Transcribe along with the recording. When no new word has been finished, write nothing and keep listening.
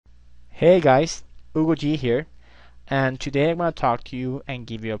Hey guys, Ugo G here, and today I'm going to talk to you and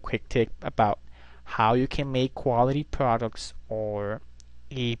give you a quick tip about how you can make quality products or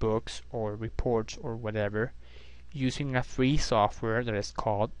ebooks or reports or whatever using a free software that is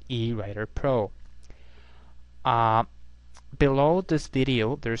called eWriterPro. Uh, Below this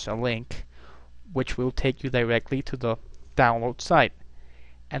video there's a link which will take you directly to the download site,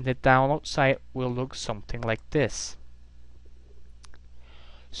 and the download site will look something like this.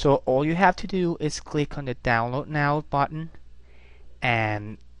 So all you have to do is click on the download now button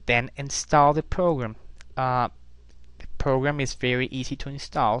and then install the program. The program is very easy to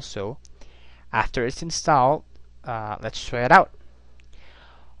install, so after it's installed, let's try it out.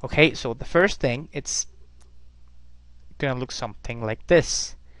 Okay, so the first thing, it's gonna look something like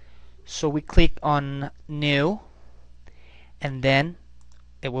this. So we click on new and then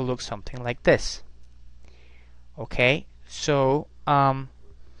it will look something like this. Okay, so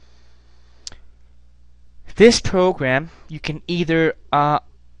this program, you can either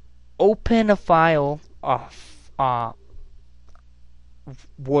open a file of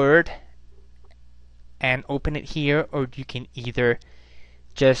Word and open it here, or you can either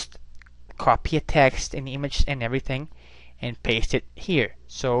just copy a text and image and everything and paste it here.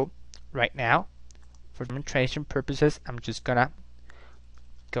 So right now, for demonstration purposes, I'm just gonna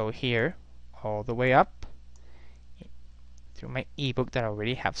go here all the way up through my ebook that I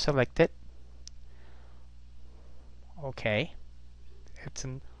already have selected. Okay, it's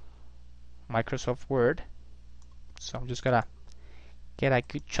in Microsoft Word, so I'm just gonna get a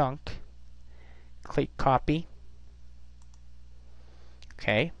good chunk, click copy.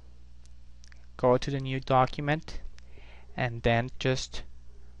 Okay, go to the new document and then just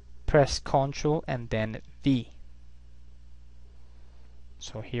press Ctrl and then V.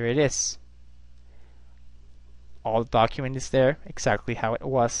 So here it is. All the document is there exactly how it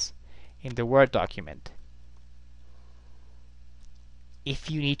was in the Word document.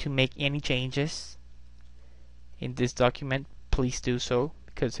 If you need to make any changes in this document, please do so,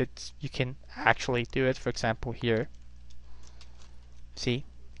 because you can actually do it. For example, here, see,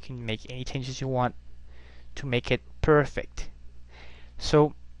 you can make any changes you want to make it perfect.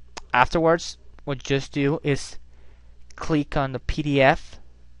 So afterwards, what you just do is click on the PDF,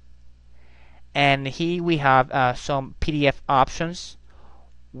 and here we have some PDF options,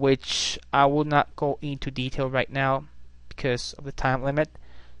 which I will not go into detail right now because of the time limit.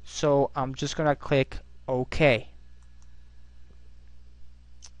 So I'm just gonna click OK.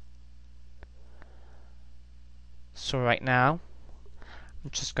 So right now I'm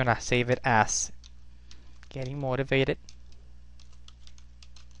just gonna save it as Getting Motivated.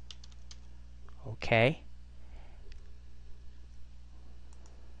 Okay.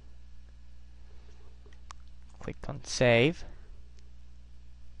 Click on Save.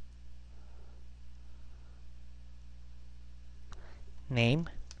 Name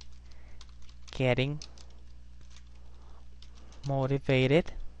Getting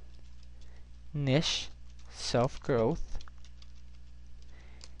Motivated. Niche Self-Growth.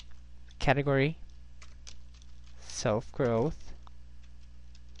 Category Self-Growth.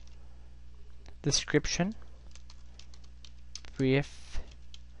 Description Brief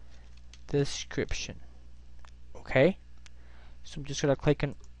description. Okay, so I'm just gonna click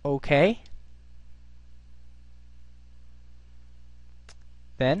on OK.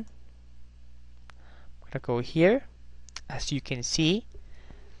 Then I'm gonna go here. As you can see,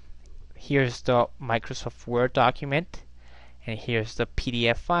 here's the Microsoft Word document and here's the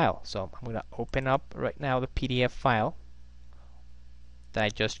PDF file. So I'm gonna open up right now the PDF file that I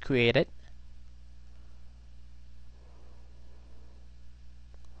just created.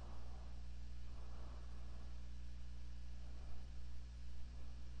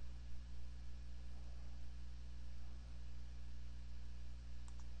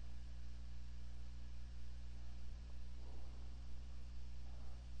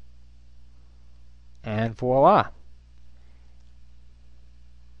 And voila,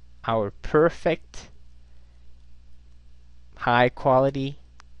 our perfect high quality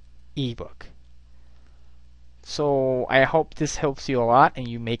ebook. So I hope this helps you a lot and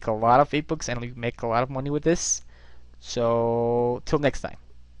you make a lot of ebooks and you make a lot of money with this. So till next time,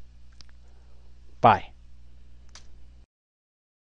 bye.